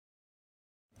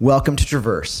Welcome to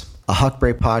Traverse, a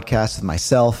Huckberry podcast with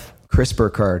myself, Chris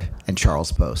Burkhardt, and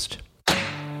Charles Post.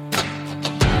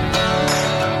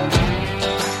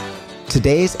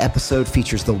 Today's episode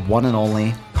features the one and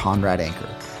only Conrad Anker,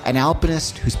 an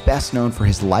alpinist who's best known for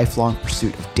his lifelong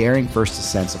pursuit of daring first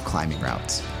ascents of climbing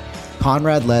routes.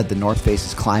 Conrad led the North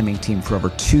Face's climbing team for over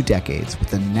 2 decades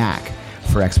with a knack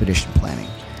for expedition planning.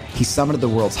 He summited the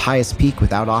world's highest peak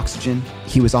without oxygen.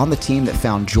 He was on the team that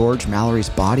found George Mallory's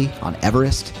body on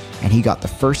Everest, and he got the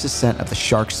first ascent of the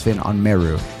Shark's Fin on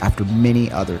Meru after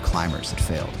many other climbers had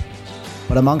failed.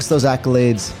 But amongst those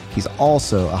accolades, he's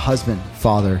also a husband,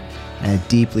 father, and a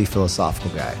deeply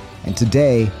philosophical guy. And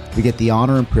today, we get the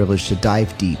honor and privilege to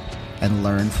dive deep and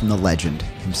learn from the legend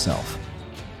himself.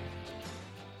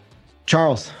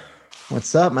 Charles,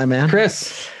 what's up, my man?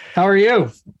 Chris, how are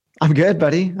you? I'm good,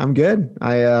 buddy. I'm good.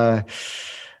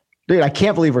 Dude, I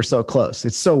can't believe we're so close.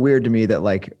 It's so weird to me that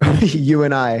like you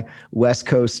and I, West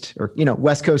Coast, or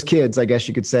West Coast kids, I guess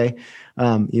you could say,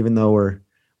 even though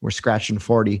we're scratching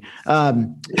 40,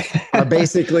 are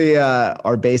basically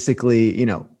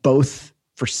both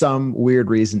for some weird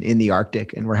reason in the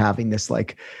Arctic, and we're having this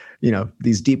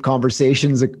these deep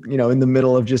conversations, in the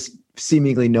middle of just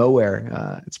seemingly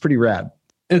nowhere. It's pretty rad.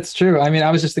 It's true. I mean,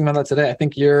 I was just thinking about that today. I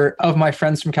think of my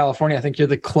friends from California, I think you're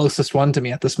the closest one to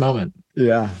me at this moment.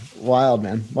 Yeah. Wild,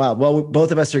 man. Wild. Well,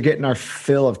 both of us are getting our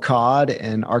fill of cod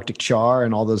and Arctic char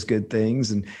and all those good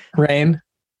things. And rain.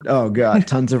 Oh God,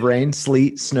 tons of rain,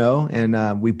 sleet, snow.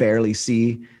 And we barely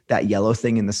see that yellow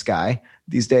thing in the sky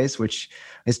these days, which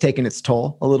has taken its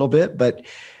toll a little bit. But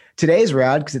today's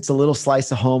rad because it's a little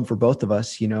slice of home for both of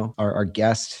us. Our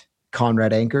guest,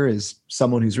 Conrad Anker, is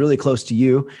someone who's really close to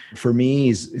you. For me,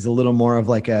 he's a little more of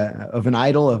an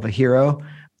idol, of a hero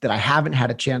that I haven't had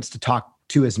a chance to talk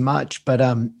to as much, but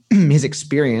his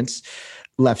experience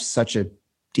left such a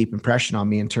deep impression on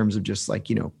me in terms of just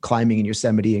climbing in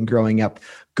Yosemite and growing up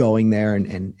going there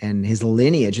and his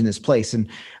lineage in this place. And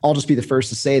I'll just be the first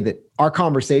to say that our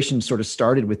conversation sort of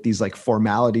started with these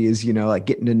formalities,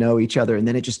 getting to know each other. And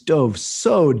then it just dove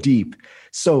so deep,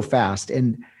 so fast.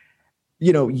 And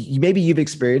maybe you've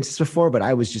experienced this before, but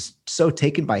I was just so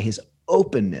taken by his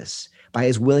openness, by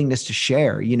his willingness to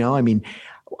share. I mean,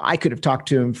 I could have talked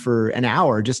to him for an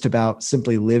hour just about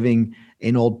simply living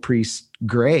in Old Priest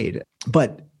grade,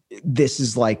 but this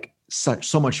is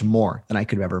so much more than I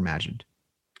could have ever imagined.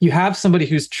 You have somebody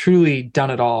who's truly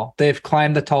done it all. They've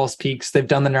climbed the tallest peaks. They've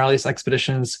done the gnarliest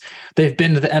expeditions. They've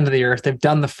been to the end of the earth. They've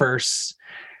done the firsts.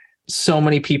 So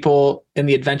many people in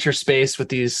the adventure space with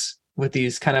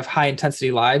these kind of high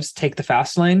intensity lives take the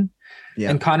fast lane. Yeah.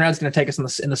 And Conrad's going to take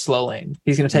us in the slow lane.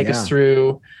 He's going to take us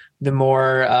through the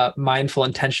more mindful,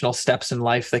 intentional steps in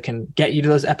life that can get you to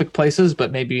those epic places,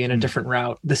 but maybe in a different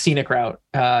route, the scenic route,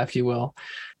 if you will.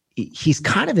 He's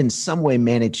kind of in some way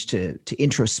managed to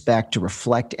introspect, to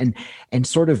reflect, and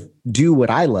sort of do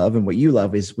what I love and what you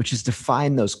love, which is to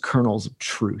find those kernels of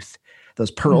truth,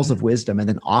 those pearls of wisdom, and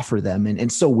then offer them.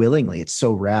 And so willingly. It's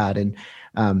so rad. And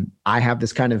I have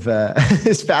this kind of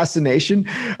this fascination.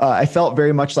 I felt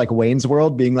very much like Wayne's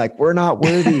World, being like, we're not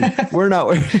worthy, we're not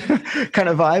worthy kind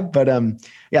of vibe. But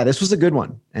this was a good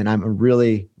one. And I'm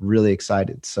really, really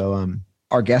excited. So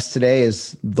our guest today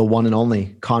is the one and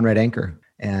only Conrad Anker.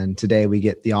 And today we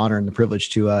get the honor and the privilege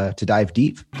to dive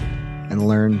deep and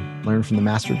learn from the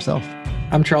master himself.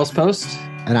 I'm Charles Post.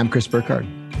 And I'm Chris Burkhardt.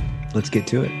 Let's get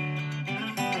to it.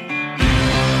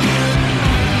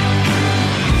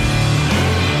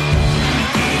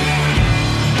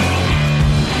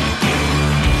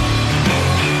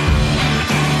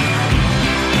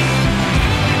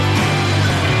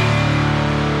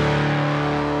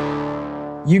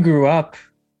 You grew up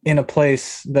in a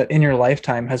place that in your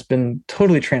lifetime has been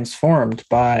totally transformed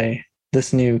by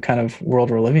this new kind of world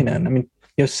we're living in. I mean,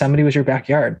 Yosemite was your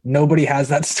backyard. Nobody has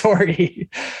that story.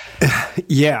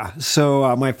 Yeah.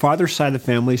 So my father's side of the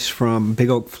family's from Big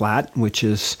Oak Flat, which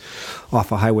is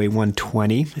off of Highway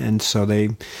 120. And so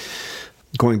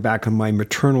going back on my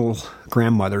maternal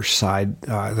grandmother's side,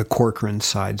 the Corcoran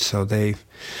side, so they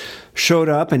showed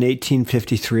up in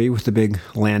 1853 with the big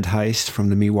land heist from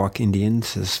the Miwok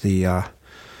Indians as the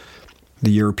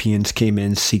Europeans came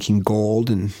in seeking gold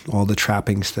and all the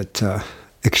trappings that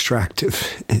extractive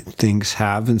things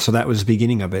have. And so that was the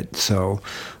beginning of it. So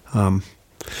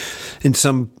in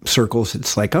some circles,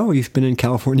 it's like, oh, you've been in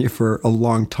California for a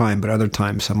long time. But other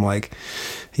times I'm like,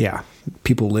 yeah,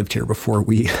 people lived here before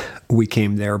we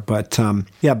came there. But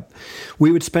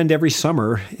we would spend every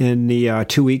summer in the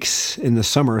 2 weeks in the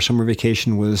summer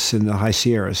vacation was in the High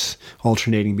Sierras,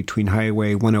 alternating between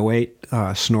Highway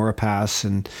 108, Sonora Pass,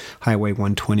 and Highway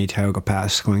 120, Tioga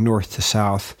Pass, going north to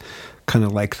south, kind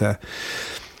of like the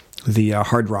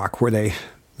Hard Rock, where they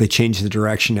change the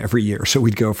direction every year. So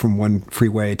we'd go from one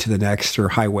freeway to the next or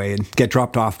highway and get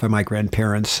dropped off by my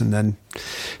grandparents and then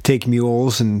take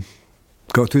mules and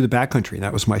go through the backcountry. And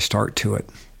that was my start to it.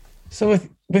 So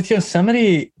with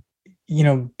Yosemite,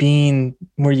 being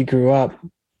where you grew up,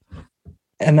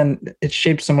 and then it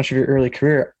shaped so much of your early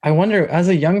career, I wonder, as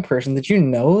a young person, did you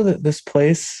know that this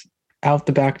place out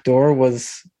the back door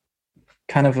was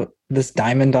kind of this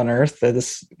diamond on earth,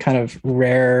 this kind of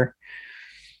rare,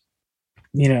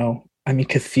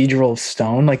 cathedral of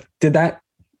stone? Like,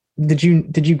 did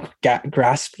you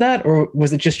grasp that, or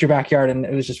was it just your backyard and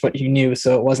it was just what you knew,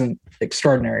 so it wasn't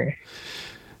extraordinary?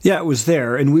 Yeah, it was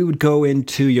there. And we would go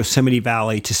into Yosemite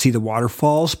Valley to see the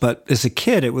waterfalls. But as a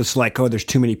kid, it was like, oh, there's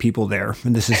too many people there.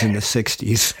 And this is in the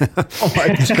 60s. Oh my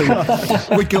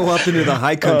God. We'd go up into the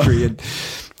high country.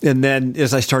 And then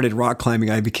as I started rock climbing,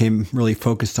 I became really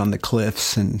focused on the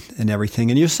cliffs and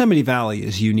everything. And Yosemite Valley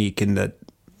is unique in that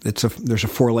there's a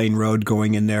 4-lane road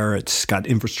going in there. It's got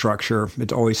infrastructure.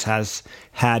 It always has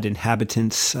had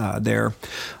inhabitants there,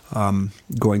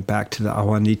 going back to the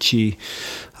Awanichi,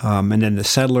 and then the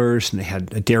settlers, and they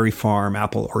had a dairy farm,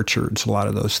 apple orchards, a lot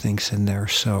of those things in there.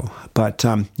 So, but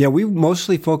we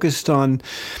mostly focused on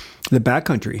the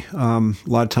backcountry. A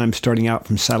lot of times starting out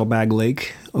from Saddlebag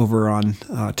Lake over on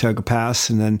Tioga Pass,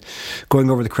 and then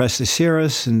going over the crest of the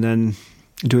Sierras, and then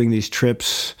doing these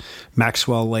trips.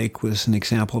 Maxwell Lake was an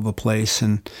example of a place.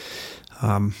 And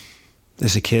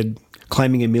as a kid,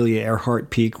 climbing Amelia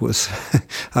Earhart Peak was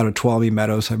out of Tuolumne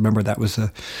Meadows. I remember that was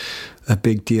a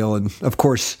big deal. And of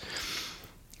course,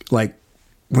 like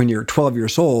when you're 12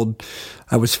 years old,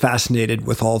 I was fascinated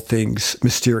with all things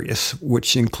mysterious,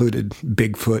 which included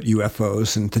Bigfoot,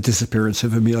 UFOs, and the disappearance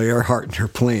of Amelia Earhart and her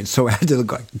plane. So I had to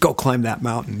go climb that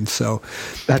mountain. So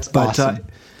that's awesome.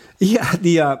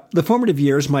 The formative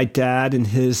years, my dad and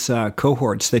his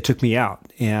cohorts, they took me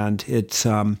out, and it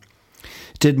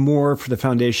did more for the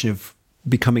foundation of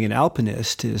becoming an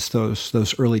alpinist, is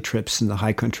those early trips in the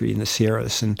high country in the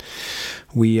Sierras. And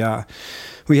we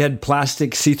had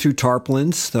plastic see-through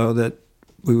tarpaulins, though, that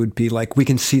we would be like, we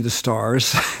can see the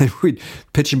stars. And we'd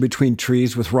pitch in between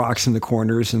trees with rocks in the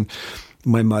corners, and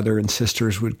my mother and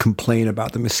sisters would complain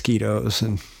about the mosquitoes,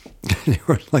 and they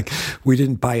were like, we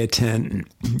didn't buy a tent.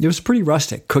 It was pretty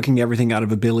rustic, cooking everything out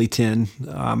of a billy tin,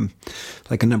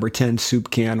 like a number 10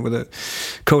 soup can with a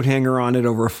coat hanger on it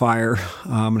over a fire,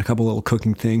 and a couple little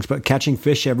cooking things, but catching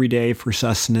fish every day for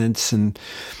sustenance. And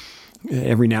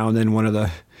every now and then one of the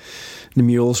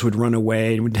mules would run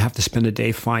away and we'd have to spend a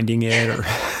day finding it, or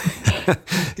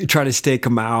try to stake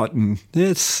them out. And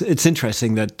it's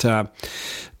interesting that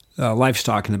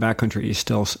livestock in the backcountry is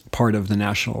still part of the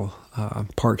national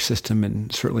park system,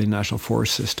 and certainly the national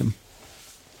forest system.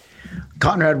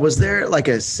 Conrad, was there like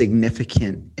a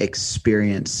significant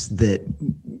experience that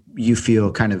you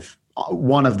feel kind of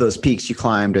one of those peaks you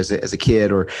climbed as a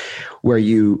kid, or where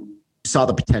you saw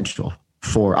the potential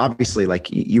for, obviously,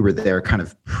 like you were there kind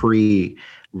of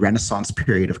pre-Renaissance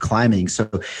period of climbing. So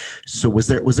was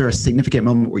there a significant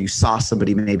moment where you saw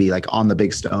somebody maybe like on the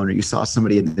big stone, or you saw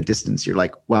somebody in the distance, you're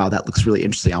like, wow, that looks really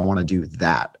interesting, I want to do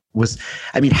that?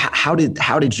 How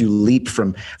did you leap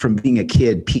from being a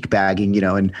kid peak bagging,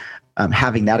 and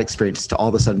having that experience to all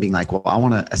of a sudden being like, well, I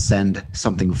want to ascend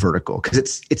something vertical? Because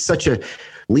it's such a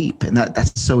leap, and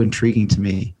that's so intriguing to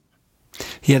me.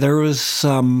 Yeah, there was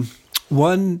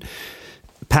one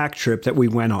pack trip that we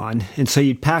went on. And so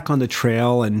you'd pack on the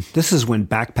trail, and this is when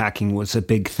backpacking was a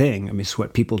big thing. I mean, it's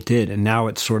what people did. And now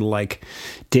it's sort of like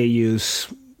day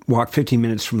use, walk 15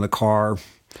 minutes from the car,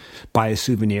 buy a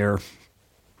souvenir,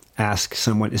 ask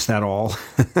someone, is that all?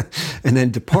 And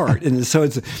then depart. And so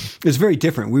it's very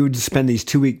different. We would spend these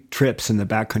 2-week trips in the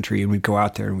backcountry, and we'd go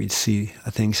out there and we'd see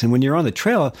things. And when you're on the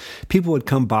trail, people would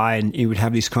come by and you would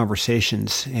have these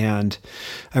conversations. And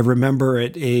I remember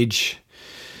at age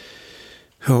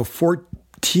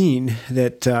 14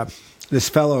 that this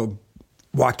fellow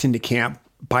walked into camp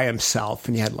by himself,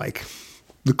 and he had like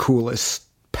the coolest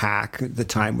pack. At the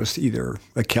time was either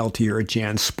a Kelty or a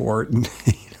Jan Sport. And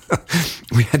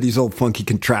we had these old funky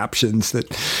contraptions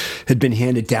that had been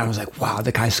handed down. I was like, wow,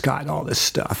 the guy's got all this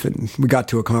stuff. And we got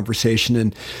to a conversation,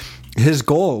 and his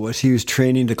goal was he was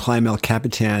training to climb El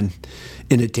Capitan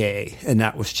in a day. And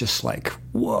that was just like,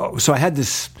 whoa. So I had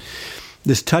this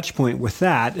touch point with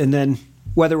that. And then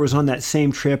whether it was on that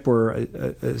same trip or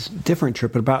a different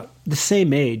trip, but about the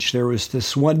same age, there was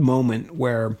this one moment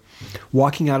where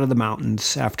walking out of the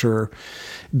mountains after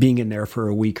being in there for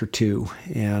a week or two,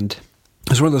 and it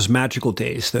was one of those magical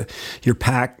days. Your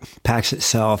pack packs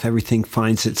itself, everything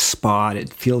finds its spot,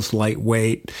 it feels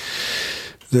lightweight.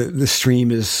 the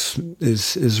stream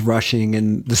is rushing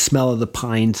and the smell of the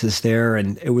pines is there.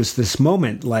 And it was this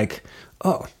moment like,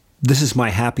 oh, this is my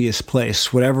happiest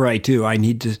place. Whatever I do, I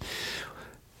need to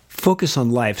focus on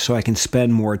life so I can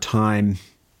spend more time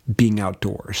being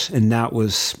outdoors. And that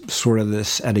was sort of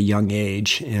this at a young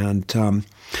age. And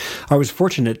I was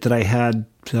fortunate that I had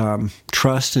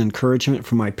trust and encouragement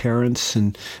from my parents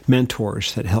and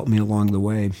mentors that helped me along the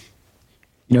way.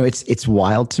 You know, it's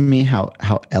wild to me how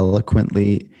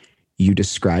eloquently you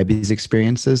describe these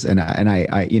experiences. And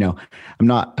I you know, I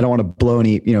don't want to blow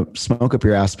any, you know, smoke up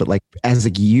your ass, but like as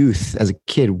a youth, as a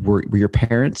kid, were your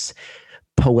parents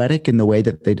poetic in the way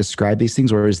that they describe these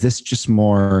things? Or is this just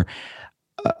more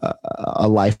a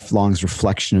lifelong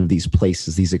reflection of these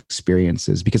places, these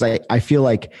experiences? Because I feel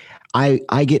like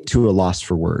I get to a loss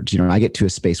for words, you know, I get to a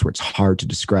space where it's hard to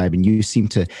describe. And you seem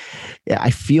to,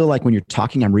 I feel like when you're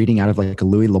talking, I'm reading out of like a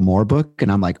Louis L'Amour book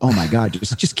and I'm like, oh my God,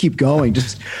 just keep going.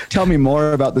 Just tell me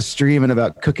more about the stream and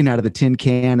about cooking out of the tin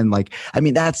can. And like, I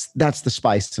mean, that's the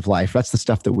spice of life. That's the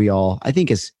stuff that we all, I think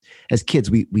as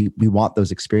kids, we want those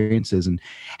experiences. And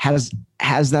has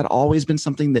that always been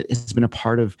something that has been a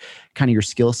part of kind of your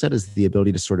skill set, is the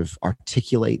ability to sort of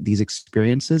articulate these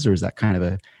experiences? Or is that kind of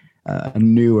a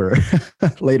newer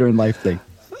later in life thing?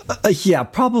 Yeah,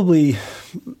 probably.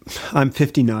 I'm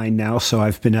 59 now, so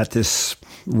I've been at this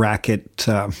racket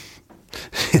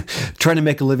trying to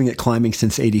make a living at climbing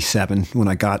since 87, when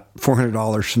I got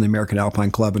 $400 from the American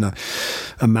Alpine Club and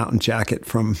a mountain jacket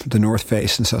from the North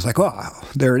Face. And so I was like, wow,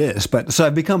 there it is. But so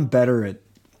I've become better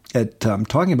at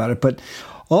talking about it. But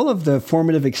all of the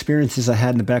formative experiences I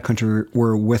had in the backcountry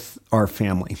were with our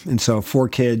family. And so 4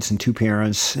 kids and 2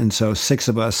 parents. And so 6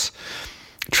 of us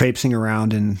traipsing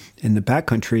around in the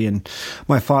backcountry. And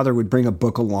my father would bring a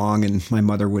book along and my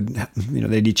mother would, you know,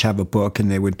 they'd each have a book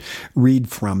and they would read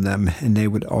from them. And they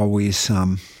would always,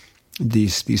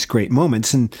 these great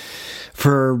moments. And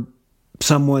for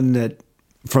someone that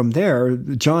from there,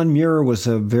 John Muir was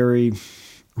a very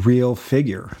real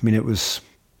figure. I mean, it was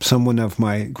someone of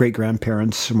my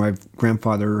great-grandparents, my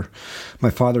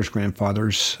father's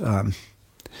grandfather's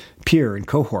peer and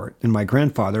cohort. And my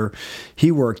grandfather,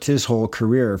 he worked his whole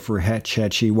career for Hetch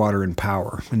Hetchy Water and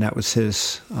Power. And that was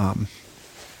his,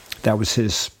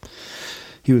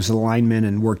 he was a lineman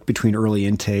and worked between early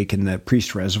intake and the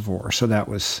Priest Reservoir. So there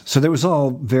was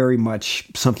all very much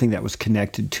something that was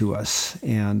connected to us.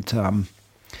 And,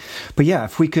 but yeah,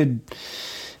 if we could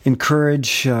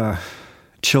encourage,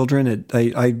 children,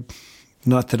 I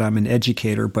not that I'm an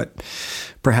educator, but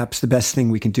perhaps the best thing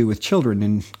we can do with children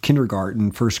in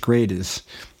kindergarten, first grade is,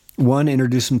 1,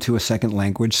 introduce them to a second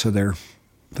language so they're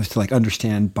to like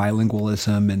understand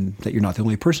bilingualism and that you're not the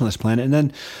only person on this planet, and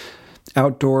then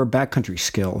outdoor backcountry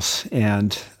skills.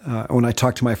 And when I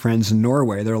talk to my friends in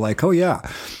Norway, they're like, oh yeah,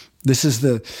 this is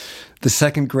the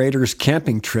second graders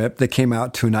camping trip that came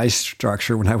out to an ice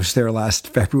structure when I was there last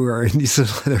February. And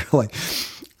they're like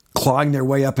clawing their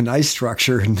way up an ice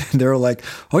structure, and they're like,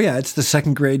 oh yeah, it's the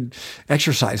second grade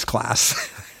exercise class.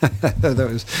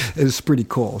 It was pretty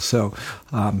cool. So,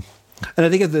 and I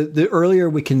think the earlier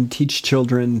we can teach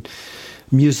children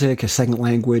music, a second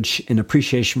language, and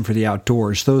appreciation for the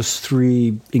outdoors, those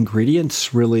 3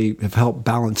 ingredients really have helped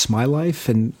balance my life.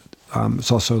 And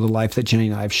it's also the life that Jenny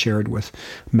and I have shared with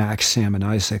Max, Sam, and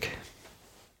Isaac.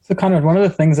 So Conrad, one of the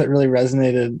things that really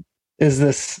resonated is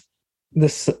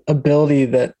this ability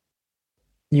that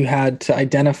you had to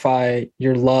identify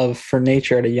your love for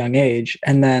nature at a young age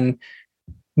and then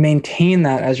maintain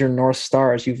that as your North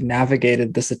Star as you've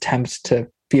navigated this attempt to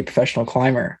be a professional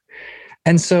climber.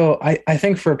 And so I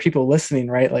think for people listening,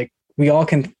 right, like we all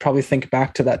can probably think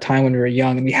back to that time when we were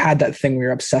young and we had that thing we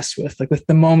were obsessed with, like with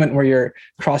the moment where you're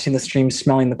crossing the stream,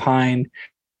 smelling the pine,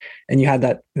 and you had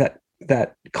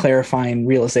that clarifying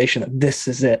realization that this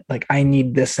is it. Like, I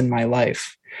need this in my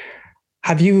life.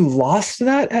 Have you lost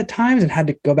that at times and had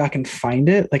to go back and find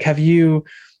it? Like, have you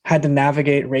had to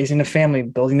navigate raising a family,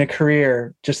 building a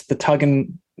career, just the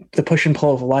push and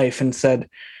pull of life, and said,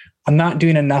 I'm not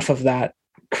doing enough of that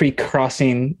creek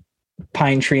crossing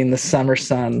pine tree in the summer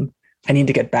sun. I need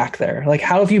to get back there. Like,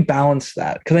 how have you balanced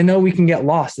that? Because I know we can get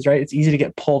lost, right? It's easy to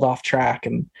get pulled off track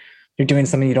and you're doing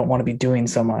something you don't want to be doing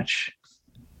so much.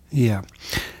 Yeah.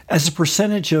 As a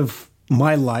percentage of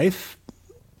my life,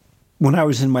 when I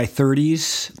was in my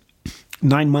 30s,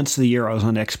 9 months of the year I was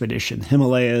on expedition.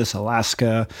 Himalayas,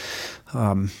 Alaska,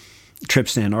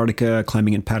 trips to Antarctica,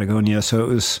 climbing in Patagonia.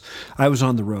 So I was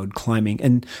on the road climbing.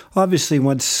 And obviously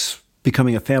once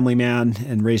becoming a family man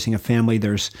and raising a family,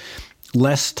 there's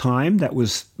less time that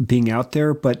was being out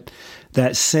there, but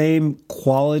that same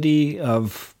quality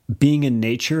of being in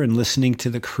nature and listening to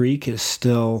the creek is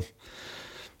still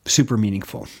super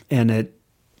meaningful. And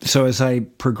so as I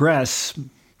progress,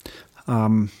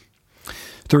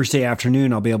 Thursday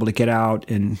afternoon, I'll be able to get out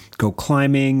and go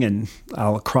climbing, and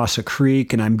I'll cross a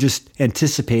creek, and I'm just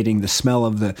anticipating the smell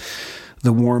of the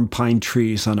warm pine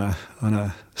trees on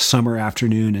a summer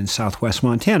afternoon in Southwest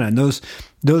Montana. And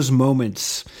those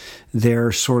moments,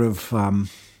 they're sort of,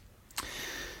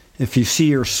 if you see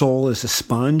your soul as a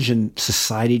sponge and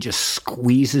society just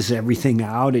squeezes everything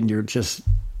out, and you're just,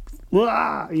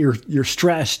 you're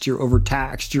stressed, you're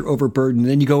overtaxed, you're overburdened.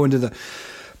 Then you go into the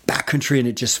backcountry and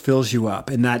it just fills you up.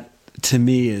 And that to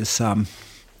me is, and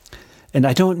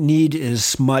I don't need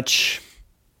as much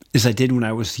as I did when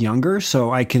I was younger.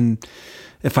 So I can,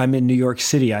 if I'm in New York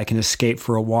City, I can escape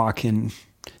for a walk in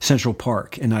Central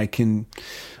Park, and I can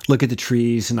look at the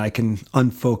trees, and I can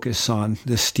unfocus on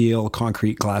the steel,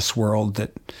 concrete, glass world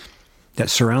that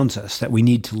surrounds us, that we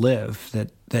need to live,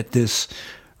 that this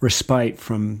respite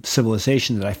from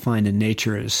civilization that I find in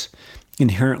nature is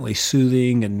inherently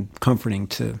soothing and comforting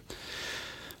to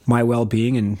my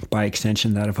well-being, and by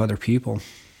extension that of other people.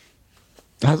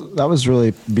 That was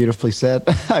really beautifully said.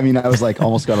 I mean, I was like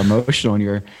almost got emotional when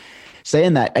you're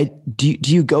saying that. Do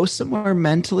you go somewhere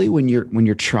mentally when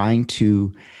you're trying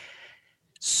to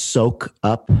soak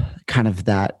up kind of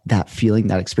that feeling,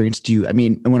 that experience?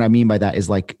 And what I mean by that is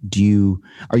like,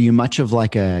 are you much of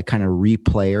like a kind of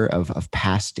replayer of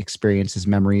past experiences,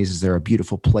 memories? Is there a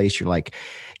beautiful place you're like,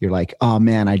 oh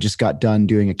man, I just got done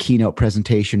doing a keynote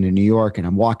presentation in New York, and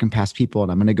I'm walking past people,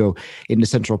 and I'm going to go into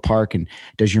Central Park? And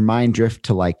does your mind drift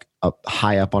to like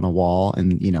high up on a wall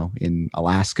and, in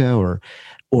Alaska, or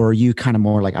are you kind of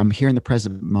more like, I'm here in the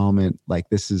present moment? Like,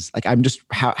 this is like, I'm just,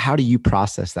 how do you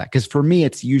process that? Because for me,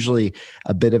 it's usually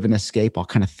a bit of an escape. I'll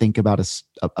kind of think about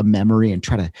a memory and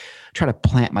try to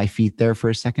plant my feet there for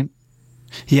a second.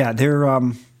 Yeah,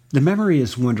 the memory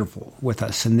is wonderful with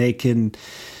us, and they can,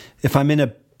 if I'm in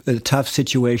a tough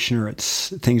situation or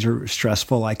things are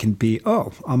stressful, I can be,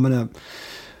 I'm going to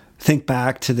think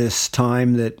back to this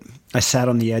time that I sat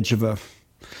on the edge of a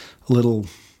little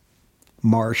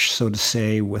marsh, so to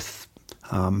say, with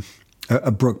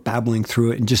a brook babbling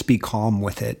through it, and just be calm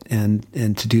with it, and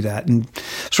to do that. And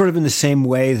sort of in the same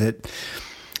way that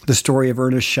the story of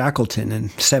Ernest Shackleton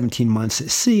and 17 months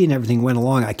at sea and everything went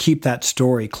along, I keep that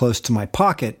story close to my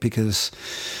pocket, because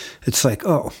it's like,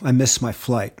 I missed my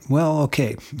flight. Well,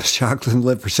 okay, Shackleton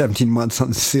lived for 17 months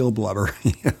on seal blubber.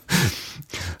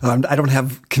 I don't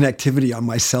have connectivity on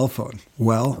my cell phone.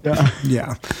 Well,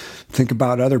 yeah. Think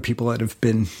about other people that have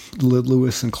been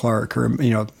Lewis and Clark, or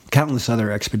countless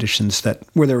other expeditions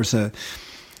where there was a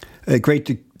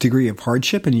great degree of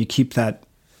hardship, and you keep that,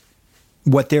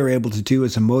 what they're able to do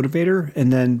as a motivator,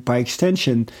 and then by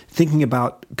extension thinking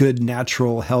about good,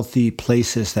 natural, healthy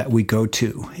places that we go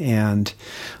to. And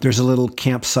there's a little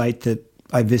campsite that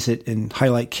I visit in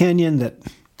Highlight Canyon that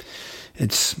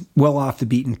it's well off the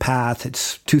beaten path.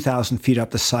 It's 2,000 feet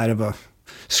up the side of a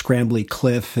scrambly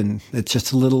cliff, and it's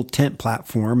just a little tent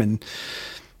platform, and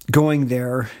going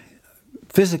there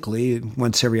physically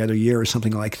once every other year or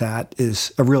something like that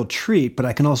is a real treat. But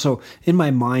I can also, in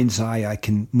my mind's eye, I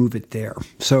can move it there.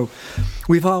 So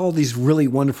we've all these really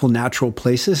wonderful natural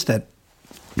places that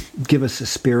give us a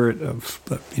spirit of,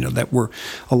 that we're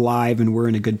alive and we're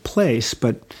in a good place.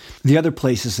 But the other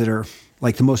places that are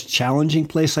like the most challenging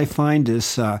place I find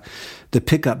is the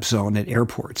pickup zone at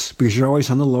airports, because you're always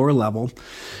on the lower level.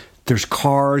 There's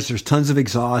cars, there's tons of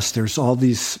exhaust, there's all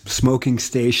these smoking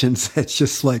stations. It's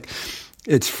just like,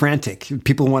 it's frantic.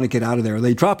 People want to get out of there.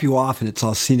 They drop you off and it's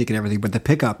all scenic and everything, but the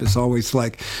pickup is always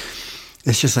like,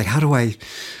 it's just like,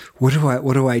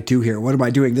 what do I do here? What am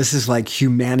I doing? This is like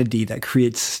humanity that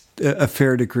creates a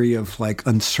fair degree of like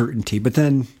uncertainty. But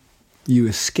then you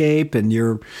escape, and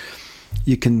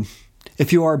you can,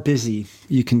 if you are busy,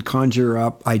 you can conjure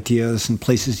up ideas and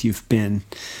places you've been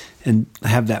and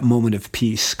have that moment of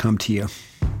peace come to you.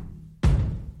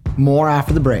 More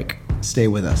after the break. Stay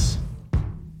with us.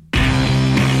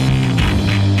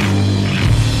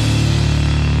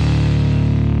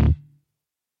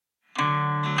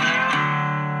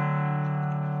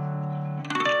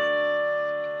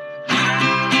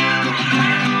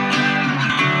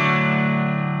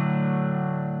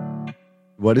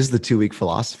 What is the 2-week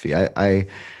philosophy? I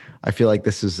feel like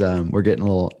this is, we're getting a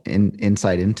little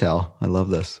inside intel. I love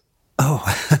this. Oh,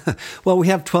 well, we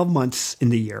have 12 months in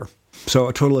the year, so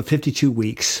a total of 52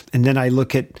 weeks. And then I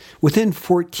look at, within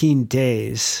 14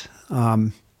 days,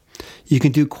 you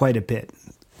can do quite a bit.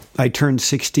 I turned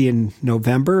 60 in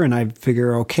November, and I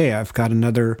figure, okay, I've got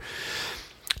another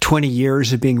 20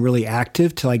 years of being really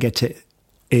active till I get to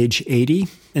age 80.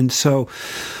 And so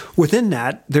within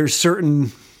that, there's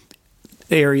certain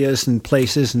areas and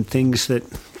places and things that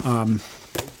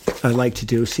I like to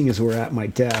do, seeing as we're at my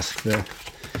desk. This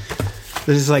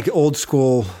is like old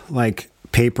school, like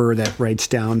paper that writes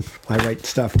down, I write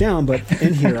stuff down, but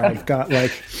in here I've got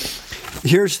like,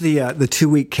 here's the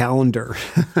 2-week calendar.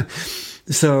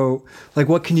 So like,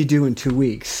 what can you do in 2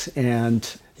 weeks? And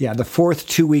yeah, the fourth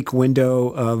 2-week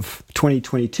window of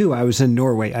 2022, I was in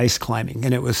Norway ice climbing,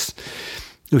 and it was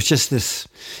just this,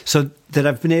 so that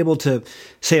I've been able to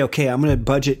say, okay, I'm going to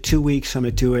budget 2 weeks, I'm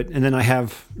going to do it. And then I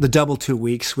have the double 2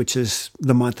 weeks, which is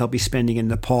the month I'll be spending in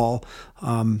Nepal.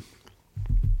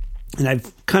 And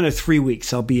I've kind of 3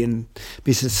 weeks I'll be in,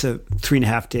 because it's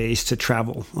 3.5 days to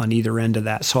travel on either end of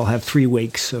that. So I'll have 3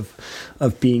 weeks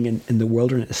of being in the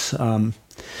wilderness.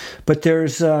 But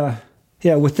there's,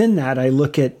 within that, I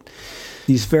look at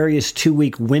these various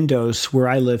 2-week windows where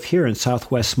I live here in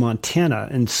Southwest Montana.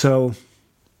 And so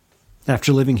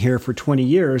after living here for 20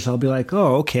 years, I'll be like,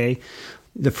 oh, okay,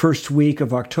 the first week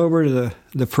of October to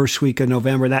the first week of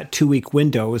November, that 2-week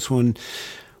window is when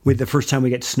the first time we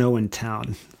get snow in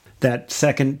town. That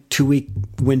second 2-week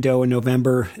window in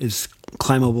November is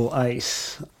climbable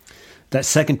ice. That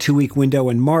second 2-week window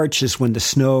in March is when the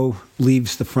snow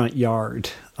leaves the front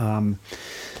yard.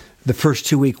 The first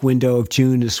 2-week window of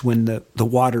June is when the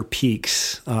water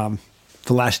peaks.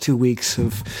 The last 2 weeks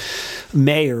of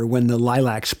May are when the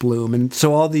lilacs bloom. And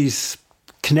so all these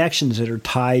connections that are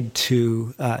tied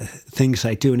to things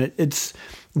I do. And it's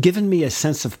given me a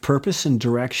sense of purpose and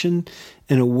direction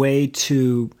and a way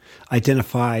to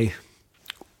identify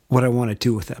what I want to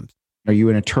do with them. Are you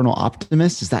an eternal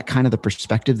optimist? Is that kind of the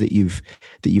perspective that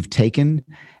you've taken?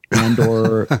 And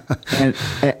or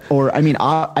I mean,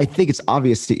 I think it's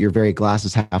obvious that you're very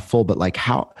glasses half full, but like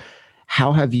how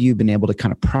have you been able to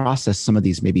kind of process some of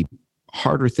these maybe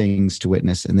harder things to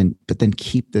witness but then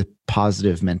keep the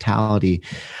positive mentality?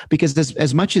 Because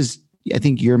as much as I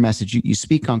think your message, you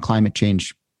speak on climate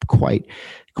change quite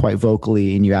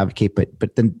vocally and you advocate,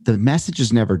 but then the message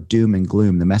is never doom and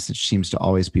gloom. The message seems to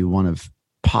always be one of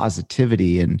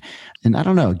positivity and I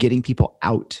don't know, getting people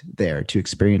out there to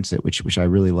experience it, which I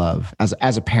really love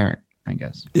as a parent, I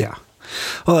guess. Yeah.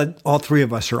 Well, all three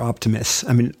of us are optimists.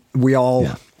 I mean, we all,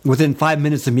 within 5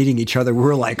 minutes of meeting each other,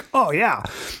 we're like, oh yeah,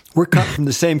 we're cut from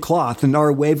the same cloth and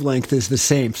our wavelength is the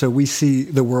same. So we see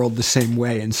the world the same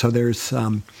way. And so there's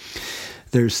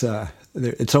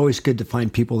it's always good to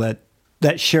find people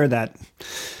that share that,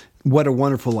 what a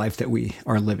wonderful life that we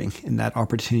are living, and that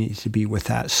opportunity to be with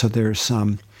that. So there's,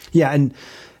 and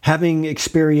having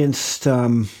experienced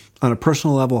on a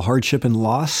personal level hardship and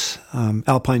loss,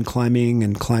 alpine climbing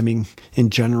and climbing in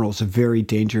general is a very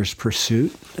dangerous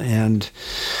pursuit, and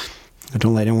I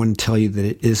don't let anyone tell you that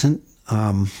it isn't.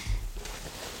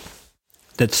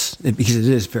 That's because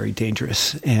it is very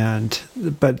dangerous.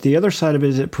 But the other side of it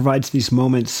is it provides these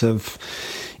moments of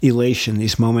elation,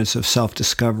 these moments of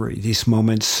self-discovery, these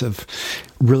moments of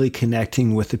really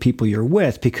connecting with the people you're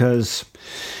with, because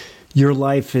your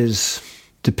life is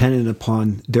dependent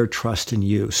upon their trust in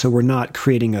you. So we're not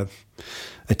creating a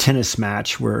tennis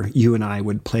match where you and I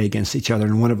would play against each other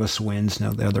and one of us wins,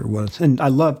 now the other was. And I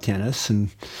love tennis and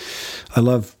I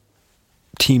love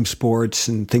team sports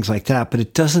and things like that, but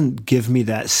it doesn't give me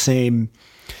that same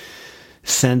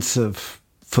sense of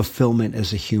fulfillment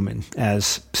as a human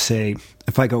as, say,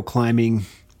 if I go climbing,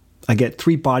 I get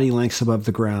 3 body lengths above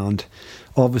the ground,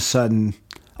 all of a sudden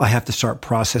I have to start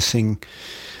processing,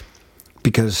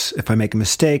 because if I make a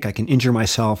mistake, I can injure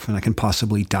myself and I can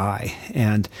possibly die.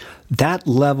 And that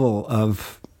level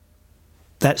of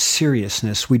that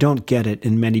seriousness, we don't get it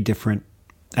in many different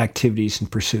activities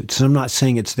and pursuits. And I'm not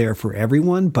saying it's there for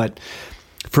everyone, but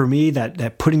for me,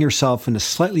 that putting yourself in a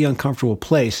slightly uncomfortable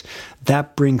place,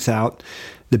 that brings out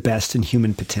the best in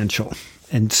human potential.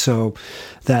 And so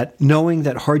that knowing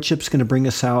that hardship's going to bring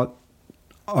us out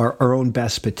our own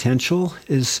best potential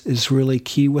is really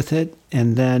key with it.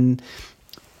 And then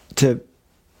to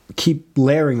keep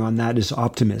layering on that is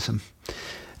optimism.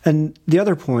 And the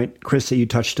other point, Chris, that you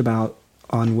touched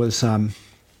on was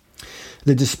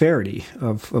the disparity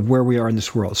of where we are in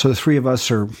this world. So the three of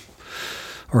us are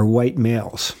white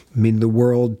males. I mean, the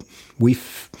world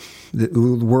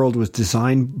was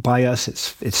designed by us.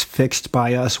 It's fixed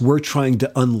by us. We're trying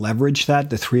to unleverage that,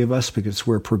 the three of us, because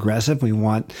we're progressive. We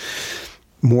want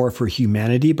more for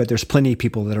humanity, but there's plenty of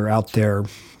people that are out there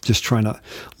just trying to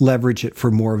leverage it for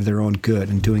more of their own good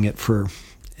and doing it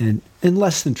in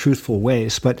less than truthful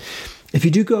ways. But if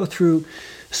you do go through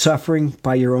suffering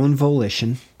by your own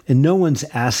volition, And no one's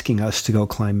asking us to go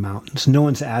climb mountains. No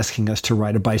one's asking us to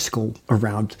ride a bicycle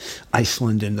around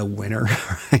Iceland in the winter.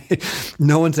 Right?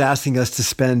 No one's asking us to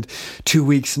spend 2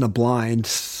 weeks in a blind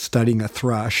studying a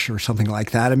thrush or something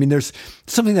like that. I mean, there's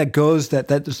something that goes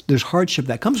there's hardship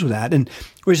that comes with that. And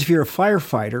whereas if you're a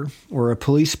firefighter or a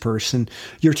police person,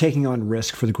 you're taking on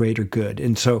risk for the greater good.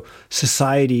 And so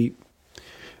society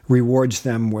rewards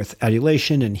them with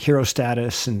adulation and hero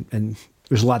status, and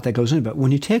there's a lot that goes in it. But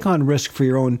when you take on risk for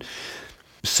your own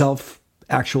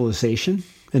self-actualization,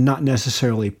 and not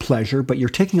necessarily pleasure, but you're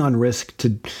taking on risk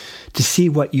to see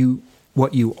what you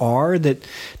are, that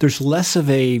there's less of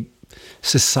a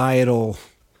societal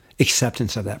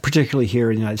acceptance of that, particularly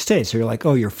here in the United States. So you're like,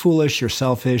 oh, you're foolish, you're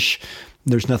selfish,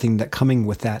 there's nothing that coming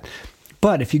with that.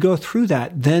 But if you go through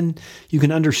that, then you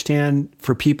can understand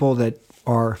for people that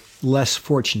are less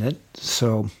fortunate.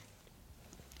 So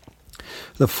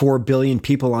the 4 billion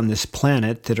people on this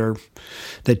planet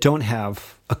that don't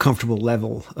have a comfortable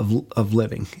level of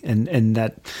living, and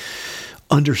that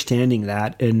understanding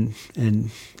that and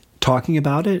talking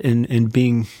about it and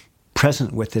being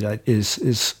present with it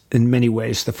is in many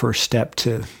ways the first step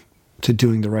to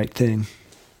doing the right thing.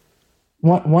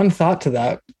 One thought to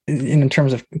that, in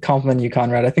terms of complimenting you,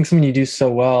 Conrad, I think something you do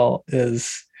so well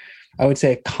is, I would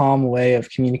say, a calm way of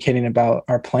communicating about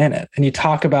our planet. And you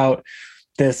talk about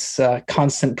this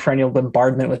constant perennial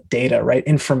bombardment with data, right?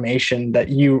 Information that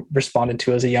you responded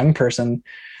to as a young person.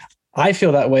 I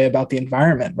feel that way about the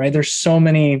environment, right? There's so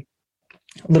many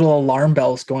little alarm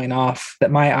bells going off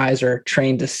that my eyes are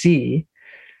trained to see.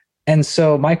 And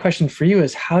so my question for you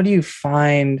is, how do you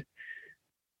find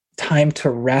time to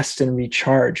rest and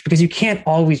recharge? Because you can't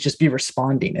always just be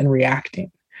responding and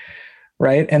reacting,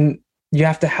 right? And you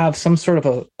have to have some sort of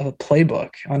a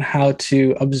playbook on how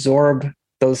to absorb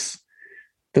those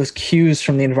cues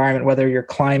from the environment, whether you're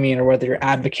climbing or whether you're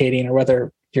advocating or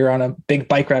whether you're on a big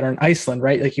bike ride or in Iceland,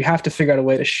 right? Like, you have to figure out a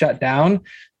way to shut down,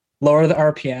 lower the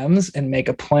RPMs, and make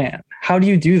a plan. How do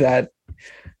you do that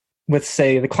with,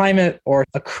 say, the climate or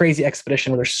a crazy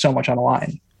expedition where there's so much on the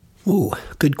line? Ooh,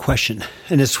 good question.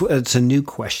 And it's a new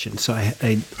question. So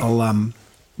I'll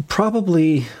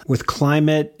probably, with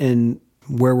climate and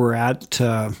where we're at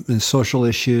in social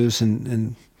issues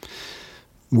and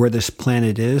where this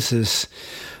planet is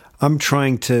I'm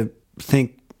trying to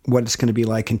think what it's going to be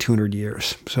like in 200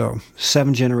 years. So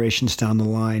 7 generations down the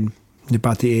line,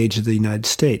 about the age of the United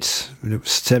States. It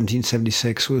was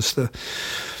 1776 was the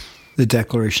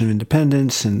Declaration of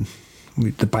Independence, and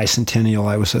the bicentennial.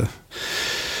 I was a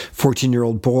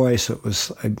 14-year-old boy, so it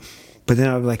was. But then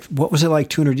I was like, what was it like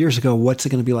 200 years ago? What's it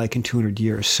going to be like in 200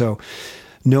 years? So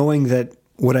knowing that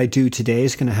what I do today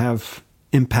is going to have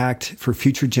impact for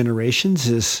future generations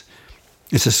is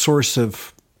a source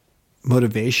of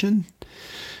motivation,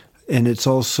 and it's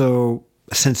also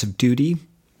a sense of duty.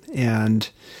 And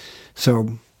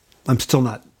so I'm still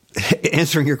not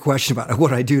answering your question about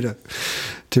what I do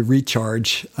to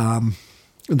recharge. Going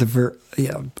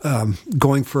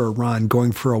for a run,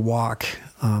 going for a walk,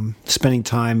 spending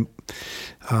time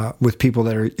with people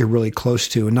that you're really close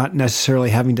to, and not necessarily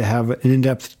having to have an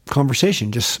in-depth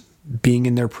conversation, just being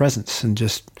in their presence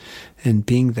and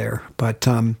being there. But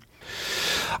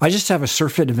I just have a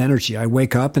surfeit of energy. I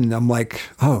wake up and I'm like,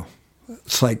 oh,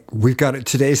 it's like, we've got it.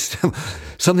 Today's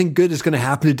something good is going to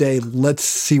happen today. Let's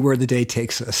see where the day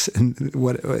takes us. And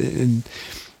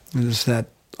there's that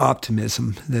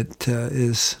optimism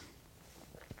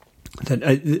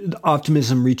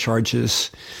optimism recharges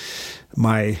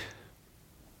my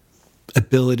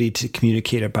ability to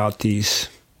communicate about these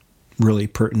really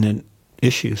pertinent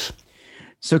issues.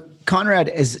 So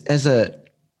Conrad,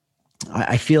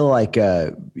 I feel like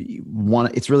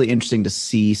it's really interesting to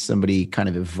see somebody kind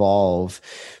of evolve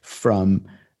from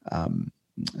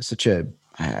such a,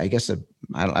 I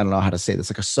don't know how to say this,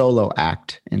 like a solo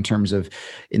act, in terms of,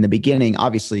 in the beginning,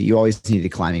 obviously you always needed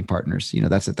climbing partners. You know,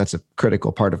 that's a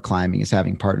critical part of climbing, is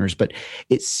having partners. But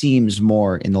it seems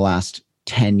more in the last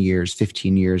 10 years,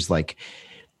 15 years, like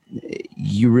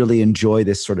you really enjoy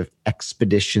this sort of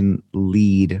expedition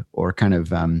lead, or kind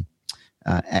of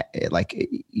like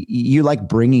you like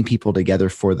bringing people together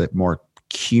for the more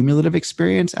cumulative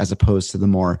experience, as opposed to the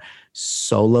more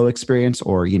solo experience,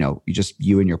 or, you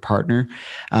and your partner.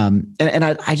 And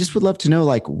I just would love to know,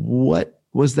 like, what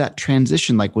was that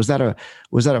transition like? Was that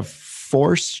a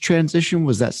forced transition?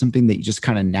 Was that something that you just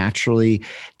kind of naturally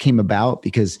came about?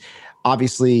 Because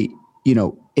obviously,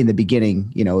 in the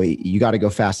beginning, you got to go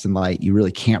fast and light. You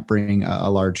really can't bring a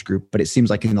large group. But it seems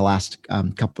like in the last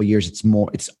couple of years,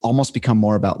 it's almost become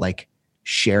more about like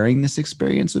sharing this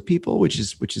experience with people, which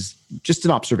is just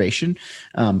an observation.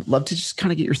 Love to just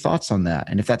kind of get your thoughts on that,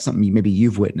 and if that's something maybe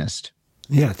you've witnessed.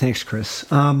 Yeah, thanks, Chris.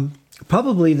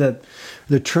 Probably the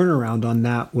turnaround on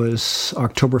that was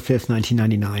October 5th,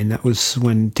 1999. That was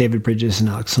when David Bridges and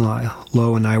Alex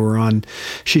Lowe and I were on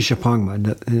Shishapangma.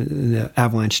 The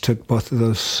avalanche took both of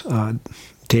those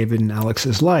David and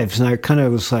Alex's lives. And I kind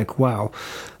of was like, wow,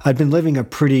 I'd been living a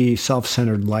pretty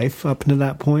self-centered life up until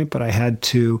that point, but I had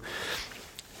to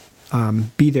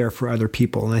be there for other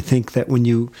people. And I think that when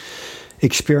you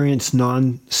experience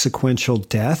non-sequential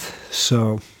death,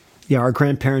 so yeah, our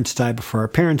grandparents die before our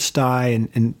parents die,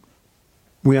 and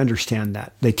we understand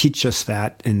that. They teach us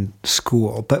that in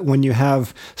school. But when you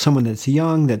have someone that's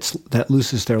young, that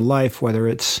loses their life, whether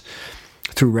it's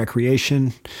through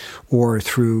recreation or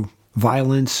through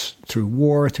violence, through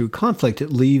war, through conflict,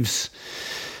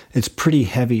 it's pretty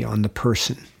heavy on the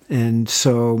person. And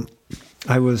so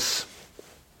I was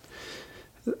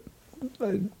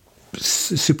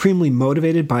supremely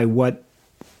motivated by what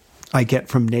I get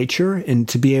from nature, and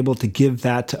to be able to give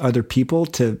that to other people,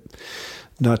 to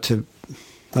not to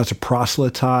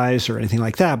proselytize or anything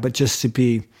like that, but just to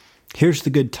be, here's the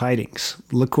good tidings.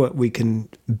 Look what we can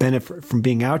benefit from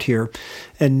being out here.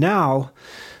 And now,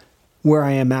 where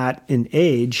I am at in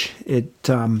age, it's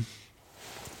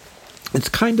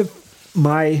kind of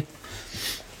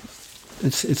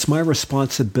it's my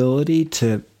responsibility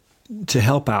to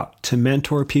help out, to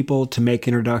mentor people, to make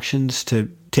introductions,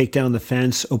 to take down the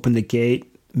fence, open the gate,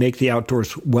 make the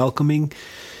outdoors welcoming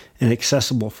and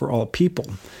accessible for all people.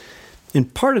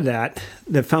 And part of that,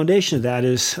 the foundation of that,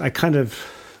 is I kind of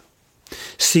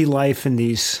see life in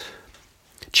these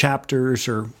chapters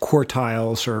or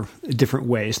quartiles or different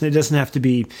ways. And it doesn't have to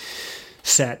be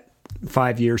set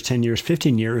 5 years, 10 years,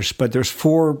 15 years, but there's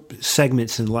 4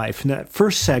 segments in life. And that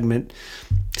first segment,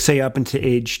 say up into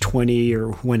age 20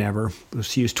 or whenever,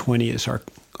 let's use 20 as our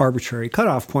arbitrary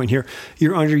cutoff point here,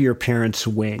 you're under your parents'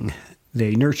 wing.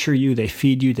 They nurture you, they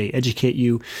feed you, they educate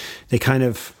you, they kind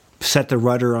of set the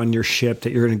rudder on your ship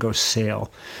that you're going to go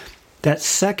sail. That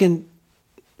second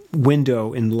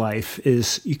window in life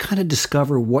is you kind of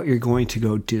discover what you're going to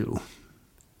go do.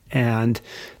 And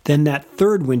then that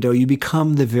third window, you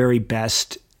become the very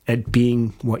best at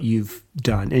being what you've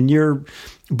done. And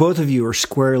both of you are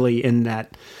squarely in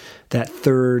that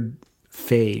third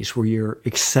phase where you're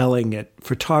excelling at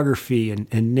photography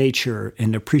and nature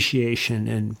and appreciation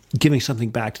and giving something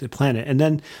back to the planet. And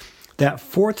then that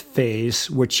fourth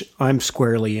phase, which I'm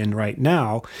squarely in right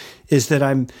now, is that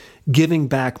I'm giving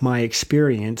back my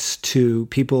experience to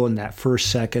people in that first,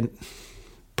 second,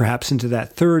 perhaps into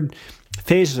that third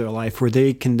phase of their life where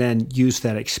they can then use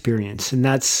that experience. And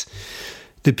that's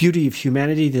the beauty of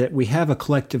humanity, that we have a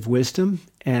collective wisdom,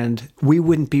 and we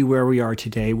wouldn't be where we are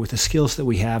today with the skills that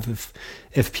we have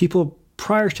if people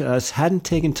prior to us hadn't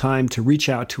taken time to reach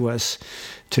out to us,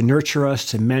 to nurture us,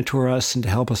 to mentor us, and to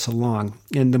help us along.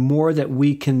 And the more that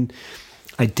we can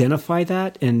identify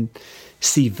that and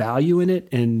see value in it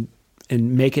and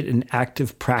make it an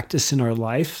active practice in our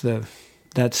life,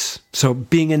 so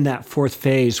being in that fourth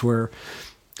phase where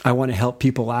I want to help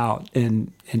people out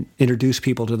and introduce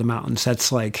people to the mountains, that's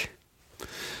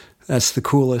the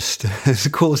coolest that's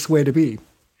the coolest way to be.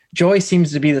 Joy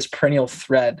seems to be this perennial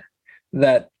thread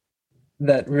that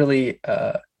really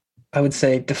I would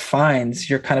say defines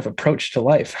your kind of approach to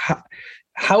life.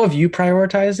 How have you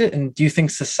prioritized it, and do you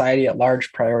think society at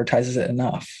large prioritizes it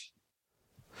enough?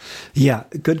 Yeah,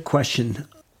 good question.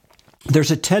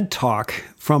 There's a TED Talk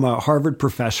from a Harvard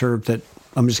professor that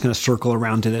I'm just going to circle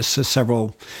around to this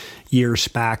several years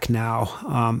back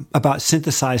now, about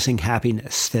synthesizing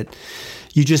happiness, that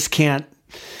you just can't,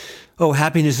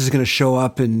 happiness is going to show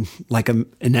up in like an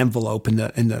envelope in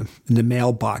the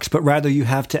mailbox, but rather you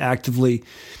have to actively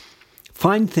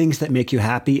find things that make you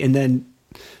happy, and then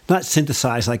not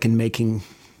synthesize like in making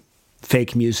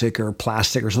fake music or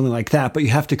plastic or something like that, but you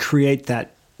have to create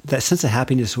that sense of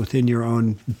happiness within your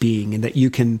own being, and that you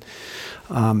can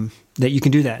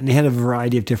do that. And they had a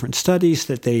variety of different studies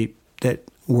that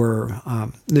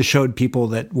showed people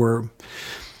that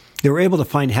they were able to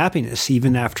find happiness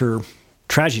even after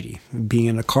tragedy, being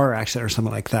in a car accident or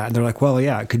something like that. And they're like, well,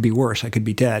 yeah, it could be worse. I could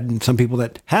be dead. And some people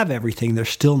that have everything, they're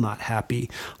still not happy.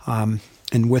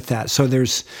 And with that, so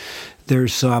there's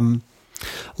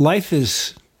life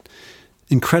is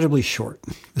incredibly short,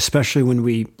 especially when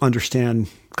we understand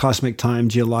cosmic time,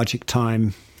 geologic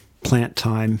time, plant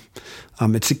time.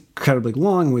 It's incredibly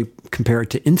long. We compare it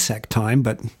to insect time,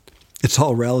 but it's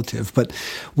all relative. But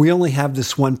we only have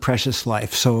this one precious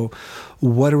life. So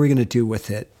what are we going to do with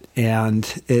it?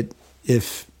 And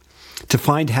if to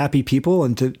find happy people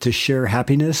and to share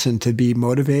happiness and to be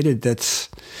motivated, that's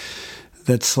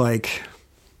the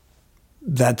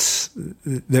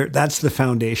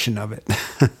foundation of it,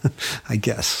 I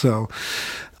guess. So,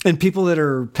 and people that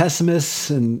are pessimists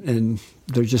and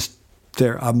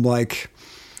I'm like,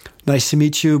 nice to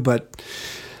meet you, but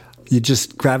you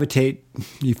just gravitate,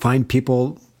 you find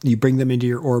people, you bring them into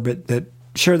your orbit that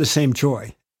share the same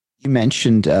joy. You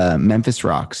mentioned Memphis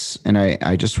Rocks, and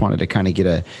I just wanted to kind of get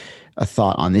a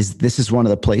thought on this. This is one of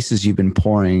the places you've been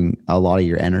pouring a lot of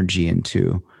your energy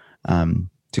into,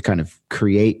 to kind of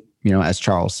create, as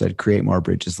Charles said, create more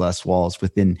bridges, less walls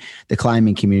within the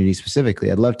climbing community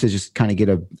specifically. I'd love to just kind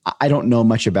of I don't know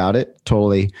much about it,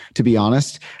 totally, to be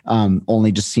honest.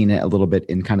 Only just seen it a little bit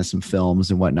in kind of some films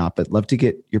and whatnot, but love to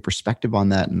get your perspective on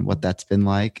that and what that's been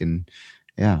like. And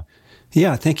yeah.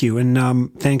 Yeah, thank you.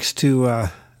 And thanks to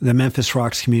the Memphis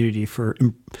Rocks community for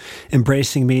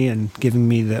embracing me and giving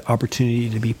me the opportunity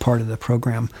to be part of the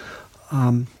program.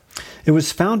 It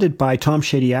was founded by Tom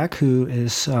Shadyac, who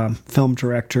is film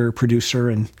director, producer,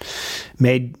 and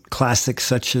made classics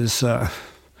such as Liar,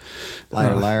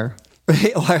 Liar.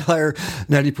 Liar, Liar,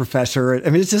 Nutty Professor. I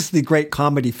mean, it's just the great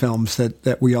comedy films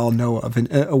that we all know of, and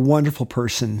a wonderful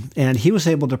person. And he was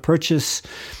able to purchase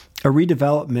a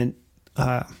redevelopment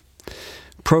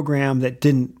program that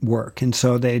didn't work. And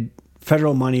so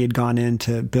federal money had gone in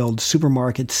to build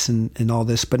supermarkets and all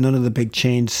this, but none of the big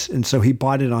chains. And so he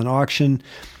bought it on auction.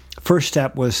 First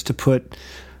step was to put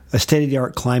a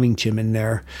state-of-the-art climbing gym in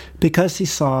there because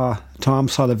Tom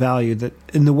saw the value that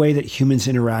in the way that humans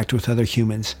interact with other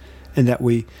humans, and that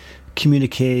we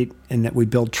communicate and that we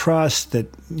build trust, that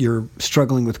you're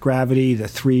struggling with gravity, the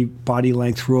 3 body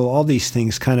length rule, all these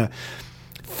things kind of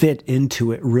fit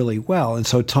into it really well. And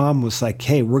so Tom was like,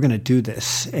 hey, we're going to do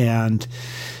this. And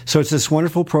so it's this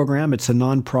wonderful program. It's a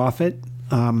nonprofit.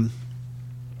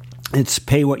 It's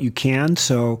pay what you can.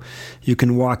 So you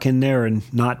can walk in there and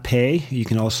not pay. You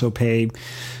can also pay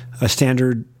a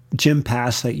standard gym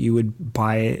pass that you would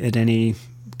buy at any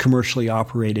commercially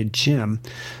operated gym.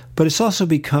 But it's also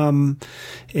become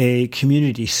a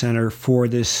community center for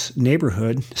this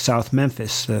neighborhood, South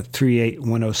Memphis, the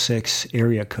 38106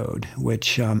 area code,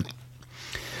 which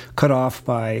cut off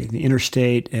by the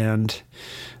interstate and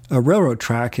a railroad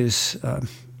track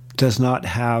does not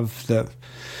have the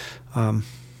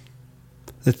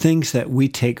things that we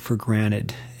take for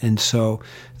granted. And so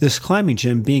this climbing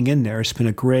gym being in there has been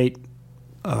a great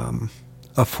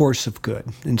a force of good.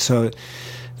 And so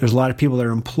there's a lot of people that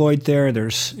are employed there.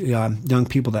 There's young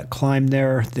people that climb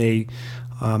there.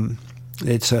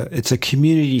 It's a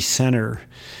community center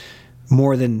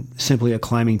more than simply a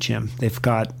climbing gym. They've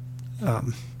got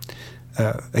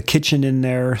a kitchen in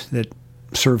there that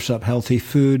serves up healthy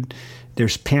food.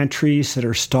 There's pantries that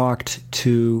are stocked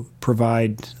to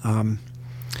provide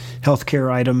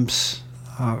healthcare items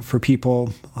for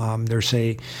people. There's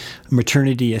a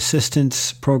maternity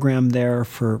assistance program there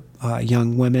for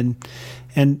young women.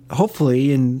 And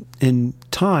hopefully in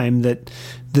time that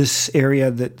this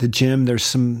area, that the gym, there's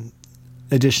some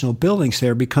additional buildings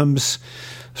there, becomes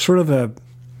sort of a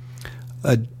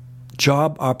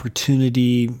job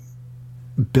opportunity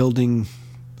building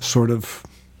sort of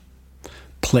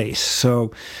place.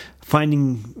 So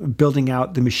building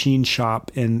out the machine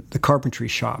shop and the carpentry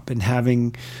shop and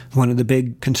having one of the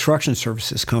big construction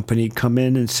services company come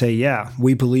in and say, yeah,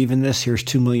 we believe in this. Here's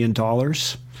 $2 million.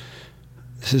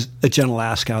 This is a gentle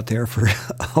ask out there for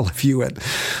all of you at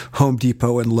Home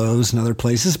Depot and Lowe's and other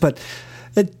places. But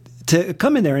to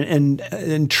come in there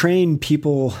and train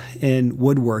people in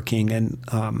woodworking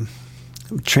and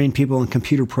train people in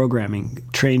computer programming,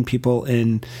 train people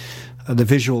in the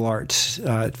visual arts,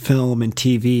 film and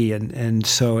TV. And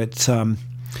so it's, the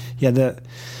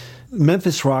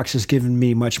Memphis Rocks has given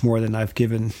me much more than I've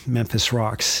given Memphis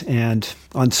Rocks. And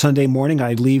on Sunday morning,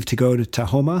 I leave to go to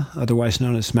Tahoma, otherwise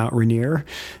known as Mount Rainier.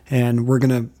 And we're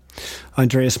going to,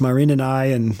 Andreas Marin and I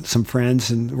and some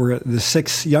friends, and we're the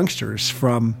 6 youngsters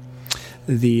from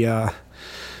the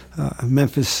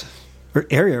Memphis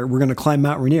area, we're going to climb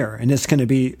Mount Rainier. And it's going to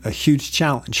be a huge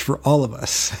challenge for all of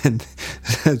us. And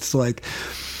it's like...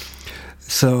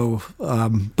 So,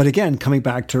 but again, coming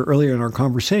back to earlier in our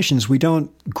conversations, we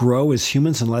don't grow as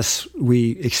humans unless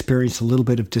we experience a little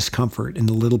bit of discomfort and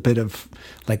a little bit of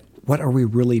like, what are we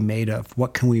really made of?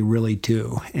 What can we really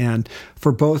do? And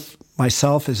for both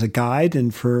myself as a guide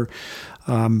and for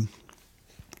the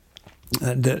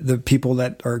people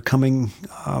that are coming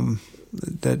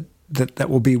that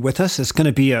will be with us, it's going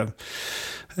to be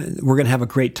we're going to have a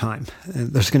great time.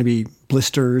 There's going to be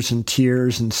blisters and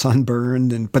tears and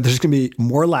sunburn, but there's going to be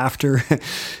more laughter.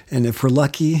 And if we're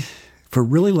lucky, if we're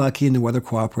really lucky and the weather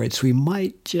cooperates, we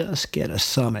might just get a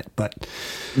summit. But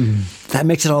that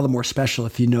makes it all the more special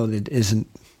if you know that it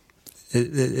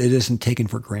isn't taken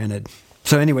for granted.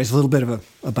 So anyways, a little bit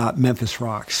about Memphis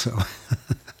Rocks. So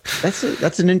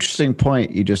that's an interesting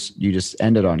point you just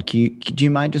ended on. Do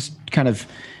you mind just kind of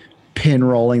pin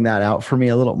rolling that out for me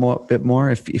a bit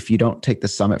more? If you don't take the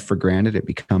summit for granted, it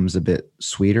becomes a bit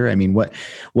sweeter. I mean, what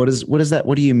is that?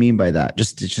 What do you mean by that?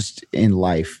 Just in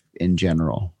life in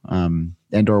general,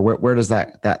 and or where does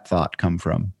that thought come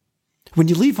from? When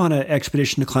you leave on an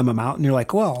expedition to climb a mountain, you're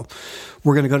like, well,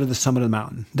 we're going to go to the summit of the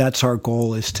mountain. That's our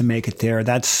goal, is to make it there.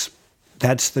 That's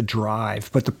the drive.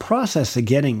 But the process of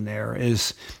getting there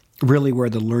is really where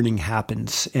the learning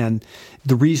happens. And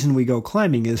the reason we go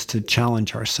climbing is to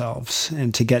challenge ourselves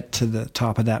and to get to the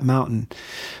top of that mountain.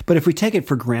 But if we take it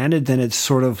for granted, then it's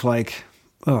sort of like,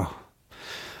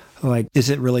 is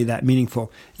it really that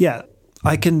meaningful? Yeah,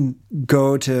 I can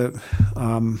go to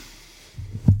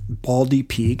Baldy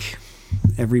Peak.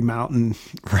 Every mountain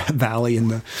valley in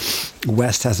the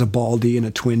West has a Baldy and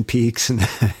a Twin Peaks, and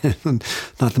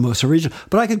not the most original.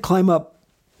 But I could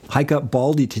hike up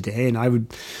Baldy today, and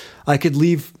I could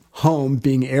leave home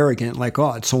being arrogant, like,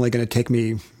 oh, it's only going to take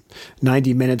me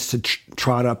 90 minutes to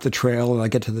trot up the trail and I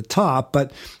get to the top.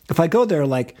 But if I go there,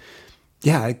 like,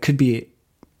 yeah, I could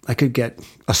get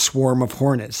a swarm of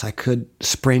hornets. I could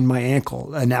sprain my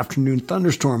ankle. An afternoon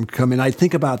thunderstorm could come in. I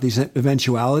think about these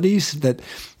eventualities, that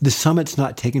the summit's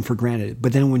not taken for granted.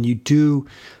 But then when you do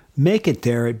make it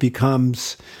there, it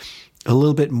becomes a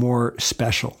little bit more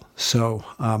special. So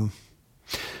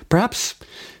perhaps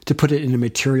to put it in a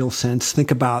material sense, think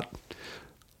about,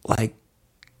 like,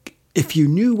 if you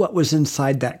knew what was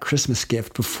inside that Christmas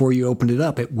gift before you opened it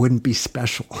up, it wouldn't be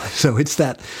special. So it's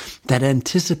that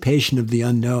anticipation of the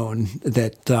unknown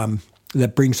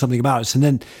that brings something about us, and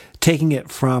then taking it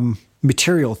from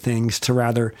material things to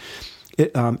rather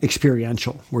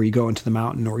experiential, where you go into the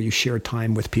mountain or you share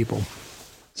time with people.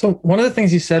 So one of the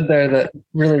things you said there that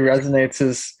really resonates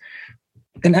is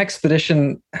an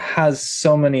expedition has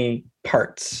so many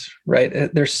parts,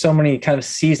 right? There's so many kind of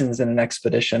seasons in an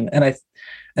expedition.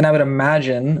 And I would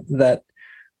imagine that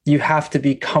you have to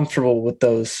be comfortable with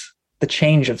the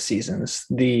change of seasons,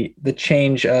 the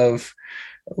change of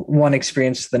one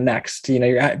experience to the next. You know,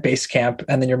 you're at base camp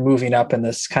and then you're moving up in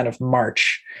this kind of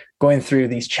march, going through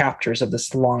these chapters of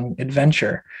this long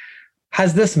adventure.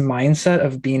 Has this mindset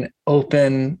of being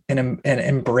open and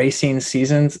embracing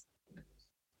seasons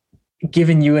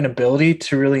given you an ability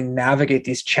to really navigate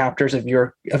these chapters of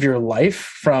your life,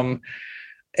 from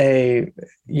a,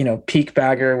 peak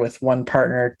bagger with one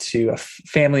partner to a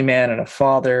family man and a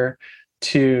father,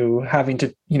 to having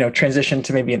to, transition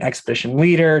to maybe an expedition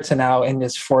leader, to now in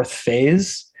this fourth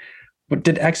phase?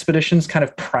 Did expeditions kind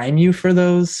of prime you for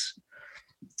those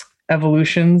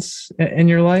evolutions in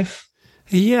your life?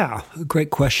 Yeah,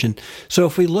 great question. So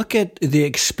if we look at the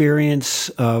experience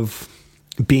of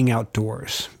being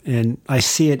outdoors, and I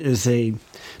see it as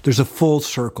there's a full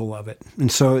circle of it.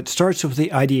 And so it starts with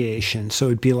the ideation. So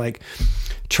it'd be like,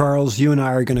 Charles, you and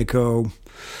I are going to go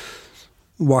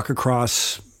walk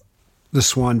across the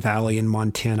Swan Valley in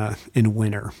Montana in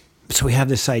winter. So we have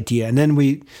this idea, and then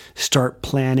we start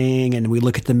planning, and we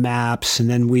look at the maps, and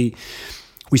then we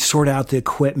sort out the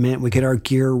equipment, we get our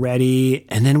gear ready,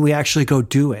 and then we actually go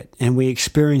do it. And we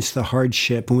experience the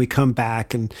hardship, and we come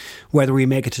back, and whether we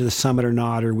make it to the summit or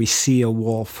not, or we see a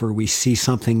wolf, or we see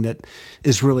something that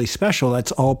is really special,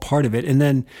 that's all part of it. And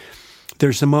then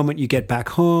there's the moment you get back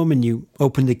home and you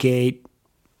open the gate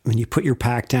and you put your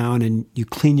pack down and you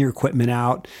clean your equipment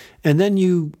out. And then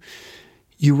you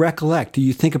recollect,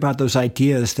 you think about those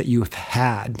ideas that you've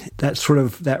had,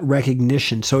 that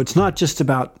recognition. So it's not just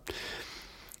about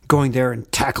going there and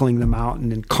tackling the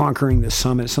mountain and conquering the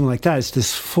summit, something like that. It's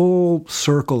this full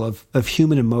circle of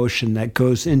human emotion that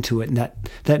goes into it, and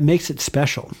that makes it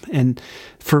special. And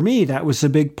for me, that was a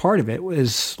big part of it.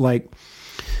 Was like,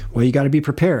 well, you got to be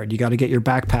prepared. You got to get your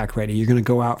backpack ready. You're going to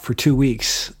go out for 2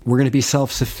 weeks. We're going to be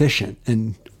self-sufficient.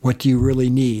 And what do you really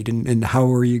need? And how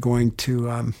are you going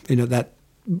to, that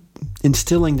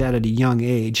instilling that at a young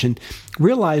age, and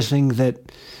realizing that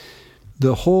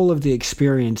the whole of the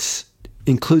experience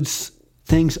includes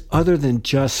things other than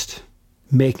just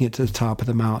making it to the top of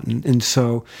the mountain. And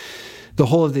so the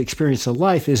whole of the experience of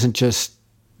life isn't just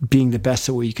being the best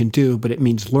at what you can do, but it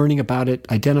means learning about it,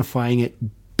 identifying it,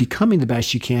 becoming the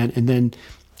best you can, and then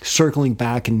circling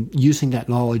back and using that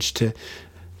knowledge to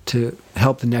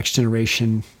help the next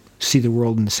generation see the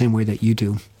world in the same way that you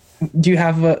do. Do you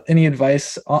have any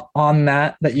advice on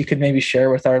that you could maybe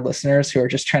share with our listeners who are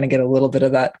just trying to get a little bit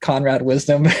of that Conrad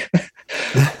wisdom?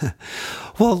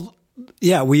 Well,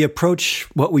 Yeah, we approach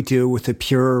what we do with a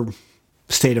pure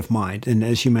state of mind. And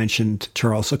as you mentioned,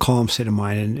 Charles, a calm state of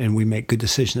mind, and we make good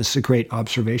decisions. It's a great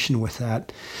observation with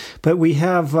that. But we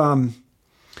have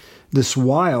this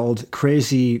wild,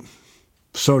 crazy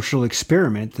social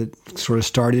experiment that sort of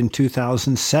started in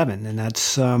 2007, and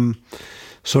that's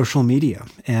social media.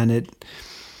 And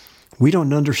we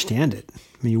don't understand it.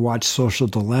 I mean, you watch Social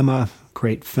Dilemma,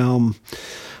 great film,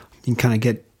 you can kind of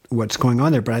get what's going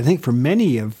on there. But I think for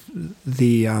many of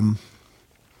the,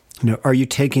 are you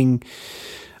taking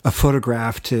a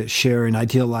photograph to share an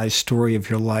idealized story of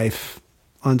your life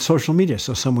on social media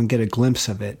so someone get a glimpse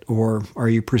of it? Or are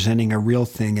you presenting a real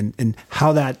thing? And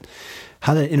how that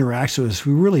interacts with us,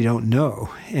 we really don't know.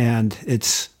 And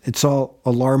it's all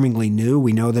alarmingly new.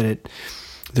 We know that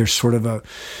there's sort of a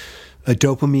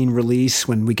dopamine release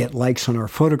when we get likes on our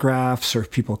photographs, or if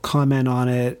people comment on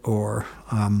it, or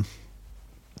and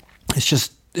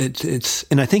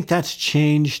I think that's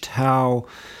changed how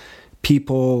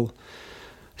people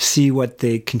see what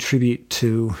they contribute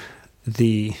to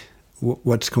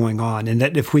what's going on. And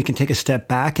that if we can take a step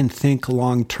back and think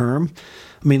long term,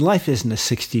 I mean, life isn't a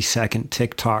 60-second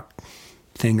TikTok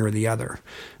thing or the other.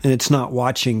 And it's not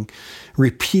watching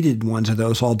repeated ones of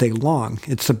those all day long.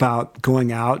 It's about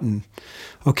going out and,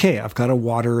 okay, I've got to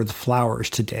water the flowers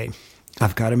today.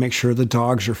 I've got to make sure the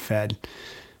dogs are fed.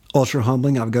 Ultra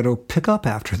humbling, I've got to pick up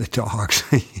after the dogs.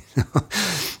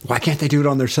 Why can't they do it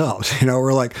on themselves?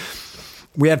 We're like,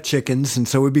 we have chickens, and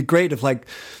so it would be great if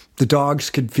the dogs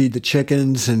could feed the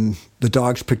chickens and the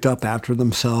dogs picked up after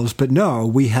themselves. But no,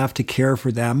 we have to care for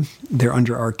them. They're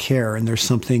under our care, and there's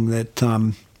something that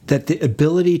the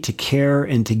ability to care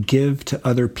and to give to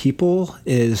other people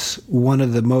is one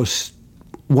of the most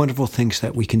wonderful things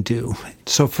that we can do.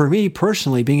 So for me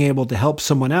personally, being able to help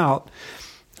someone out,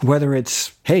 whether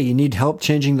it's, hey, you need help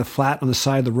changing the flat on the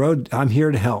side of the road, I'm here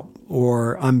to help,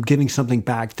 or I'm giving something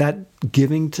back. That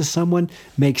giving to someone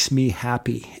makes me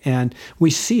happy. And we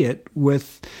see it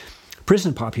with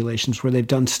prison populations where they've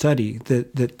done study,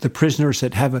 that the prisoners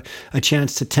that have a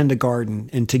chance to tend a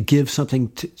garden and to give something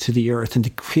to the earth and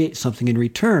to create something in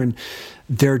return,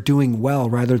 they're doing well,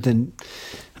 rather than,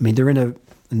 they're in a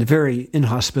very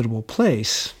inhospitable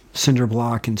place, cinder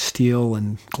block and steel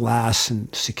and glass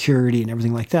and security and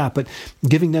everything like that, but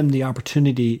giving them the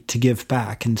opportunity to give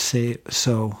back and say,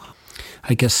 so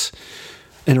I guess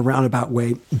in a roundabout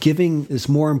way, giving is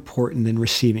more important than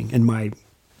receiving, in my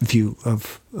view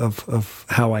of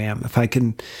how I am. If I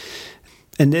can,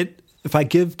 if I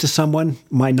give to someone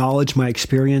my knowledge, my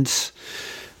experience,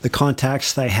 the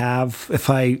contacts that I have, if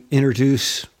I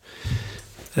introduce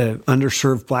the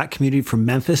underserved Black community from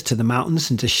Memphis to the mountains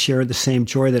and to share the same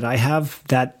joy that I have,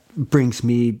 that brings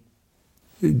me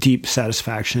deep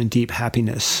satisfaction and deep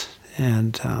happiness.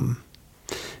 And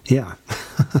yeah.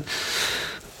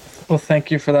 Well, thank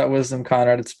you for that wisdom,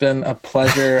 Conrad. It's been a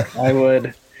pleasure. I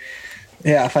would,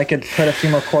 if I could put a few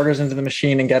more quarters into the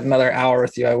machine and get another hour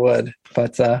with you, I would.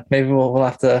 But maybe we'll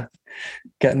have to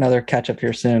get another catch up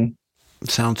here soon.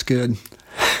 Sounds good.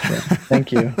 Yeah,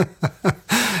 thank you.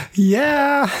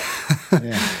 Yeah.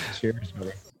 Cheers,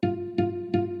 brother.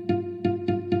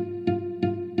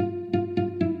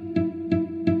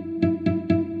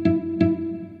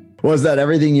 Was that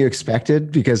everything you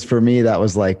expected? Because for me, that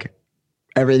was like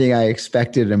everything I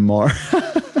expected and more.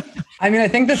 I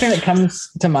think the thing that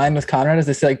comes to mind with Conrad is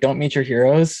they say, don't meet your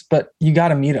heroes, but you got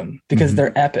to meet them because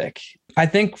they're epic. I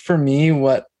think for me,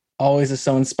 what always is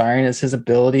so inspiring is his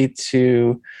ability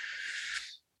to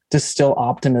distill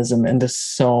optimism into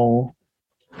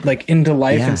into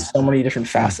life in so many different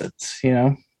facets,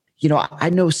 I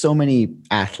know so many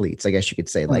athletes, I guess you could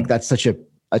say, that's such a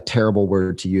terrible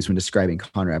word to use when describing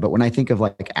Conrad. But when I think of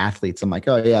athletes, I'm like,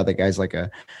 oh yeah, the guy's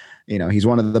he's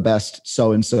one of the best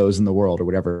so-and-sos in the world or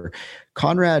whatever.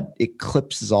 Conrad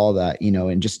eclipses all that,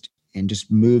 and just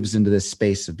moves into this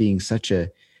space of being such a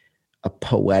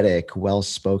poetic,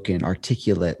 well-spoken,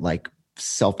 articulate,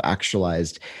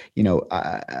 self-actualized,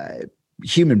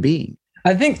 human being.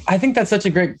 I think that's such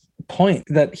a great point,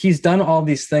 that he's done all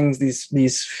these things,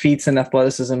 these feats in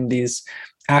athleticism, these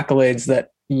accolades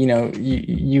that,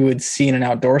 you would see in an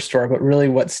outdoor store. But really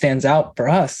what stands out for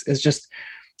us is just,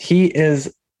 he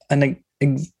is an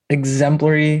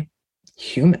exemplary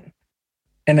human,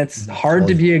 and it's hard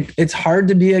to be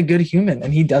a good human.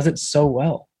 And he does it so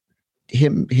well.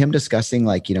 Him discussing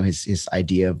his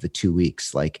idea of the 2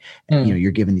 weeks,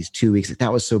 you're given these 2 weeks.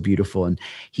 That was so beautiful. And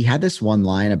he had this one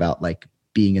line about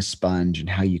being a sponge and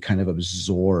how you kind of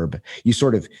absorb, you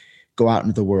sort of go out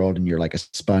into the world and you're like a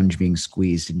sponge being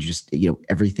squeezed, and just,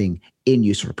 everything in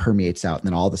you sort of permeates out. And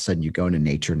then all of a sudden you go into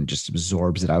nature and it just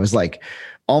absorbs it. I was like,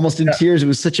 almost in tears. It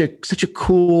was such a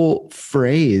cool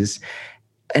phrase.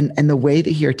 And the way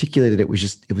that he articulated it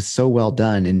was so well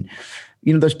done. And,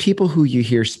 there's people who you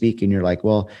hear speak and you're like,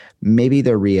 well, maybe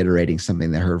they're reiterating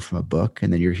something they heard from a book.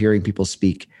 And then you're hearing people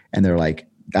speak and they're like,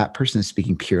 that person is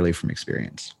speaking purely from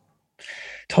experience.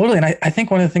 Totally. And I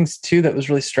think one of the things too that was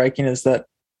really striking is that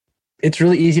it's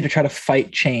really easy to try to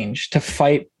fight change, to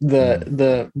fight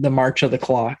the march of the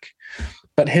clock.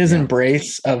 But his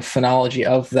embrace of phenology,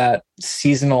 of that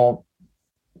seasonal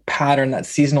pattern, that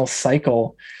seasonal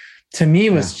cycle, to me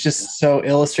was just so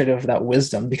illustrative of that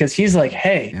wisdom, because he's like,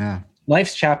 hey,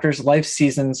 life's chapters, life's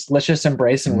seasons, let's just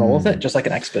embrace and roll with it, just like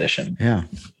an expedition. Yeah.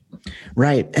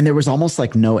 Right. And there was almost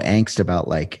like no angst about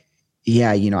like,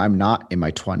 I'm not in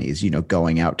my 20s,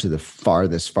 going out to the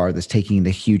farthest, taking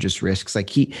the hugest risks. Like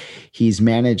he's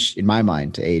managed, in my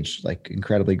mind, to age like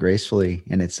incredibly gracefully.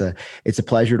 And it's a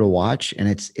pleasure to watch. And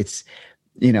it's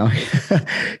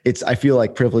I feel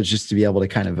like privileged just to be able to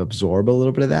kind of absorb a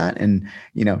little bit of that and,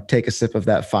 take a sip of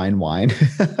that fine wine,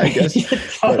 I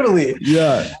guess. Totally. But,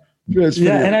 yeah. It's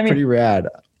pretty rad.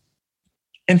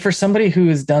 And for somebody who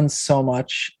has done so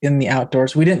much in the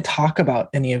outdoors, we didn't talk about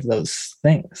any of those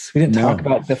things. We didn't talk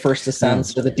about the first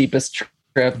ascents or the deepest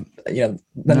trip, the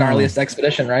gnarliest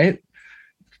expedition, right?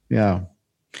 Yeah.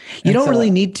 You don't really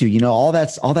need to, all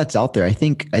that's out there. I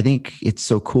think it's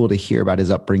so cool to hear about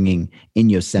his upbringing in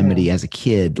Yosemite as a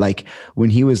kid. Like when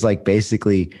he was like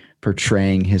basically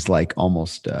portraying his like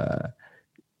almost,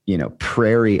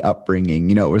 prairie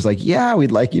upbringing, it was like,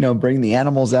 we'd like, bring the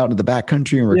animals out into the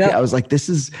backcountry. And I was like, this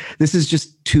is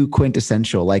just too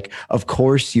quintessential. Like, of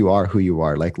course you are who you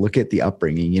are. Like, look at the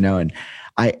upbringing, and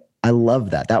I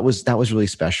love that. That was really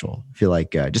special. I feel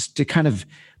like just to kind of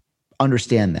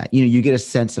understand that, you get a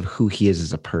sense of who he is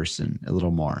as a person a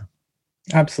little more.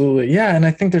 Absolutely. Yeah. And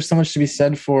I think there's so much to be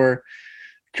said for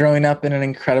growing up in an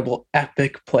incredible,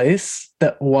 epic place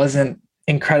that wasn't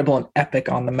incredible and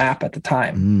epic on the map at the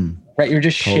time, right? You're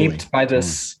just shaped by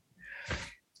this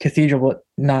cathedral, but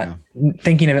not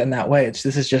thinking of it in that way.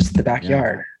 This is just the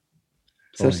backyard.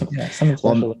 So something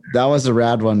special. That was a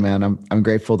rad one, man. I'm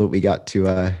grateful that we got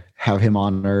to have him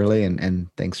on early, and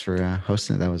thanks for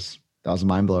hosting it. That was a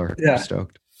mind blower. Yeah. I'm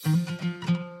stoked.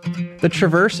 The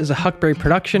Traverse is a Huckberry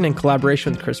production in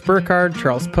collaboration with Chris Burkhardt,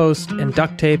 Charles Post, and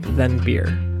Duct Tape, Then Beer.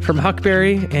 From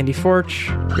Huckberry, Andy Forch,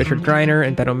 Richard Greiner,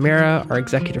 and Ben O'Meara are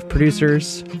executive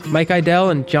producers. Mike Idell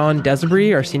and John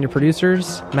Desabry are senior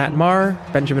producers. Matt Marr,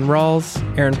 Benjamin Rawls,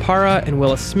 Aaron Para, and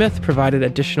Willis Smith provided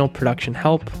additional production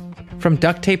help. From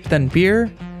Duct Tape, Then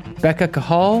Beer, Becca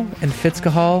Cahal and Fitz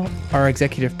Cahal are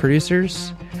executive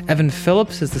producers. Evan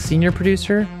Phillips is the senior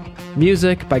producer.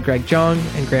 Music by Greg Jong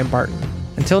and Graham Barton.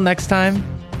 Until next time,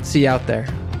 see you out there.